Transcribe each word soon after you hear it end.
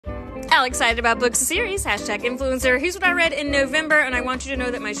Alexcited about books series, #influencer. Here's what I read in November, and I want you to know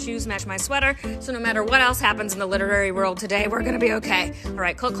that my shoes match my sweater, so no matter what else happens in the literary world today, we're going to be okay. All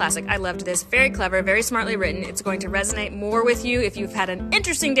right, cult classic. I loved this. Very clever, very smartly written. It's going to resonate more with you if you've had an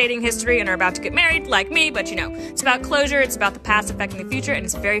interesting dating history and are about to get married, like me, but you know, it's about closure, it's about the past affecting the future, and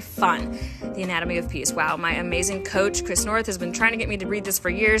it's very fun. The Anatomy of Peace. Wow, my amazing coach, Chris North, has been trying to get me to read this for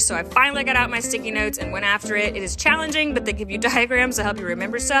years, so I finally got out my sticky notes and went after it. It is challenging, but they give you diagrams to help you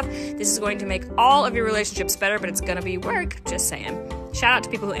remember stuff. This is going to make all of your relationships better, but it's going to be work, just saying. Shout out to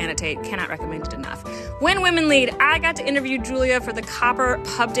people who annotate. Cannot recommend it enough. When Women Lead, I got to interview Julia for the Copper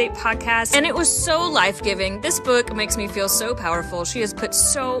Pub Date podcast, and it was so life-giving. This book makes me feel so powerful. She has put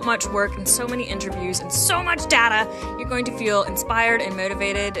so much work and so many interviews and so much data. You're going to feel inspired and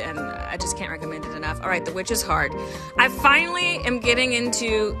motivated, and I just can't recommend it enough. All right, The Witch is hard. I finally am getting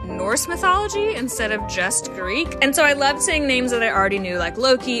into Norse mythology instead of just Greek, and so I loved saying names that I already knew, like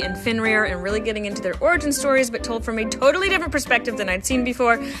Loki and Fenrir, and really getting into their origin stories, but told from a totally different perspective than I'd seen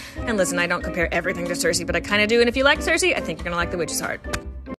before. And listen, I don't compare everything to Cersei, but I kind of do. And if you like Cersei, I think you're going to like The Witch is Hard.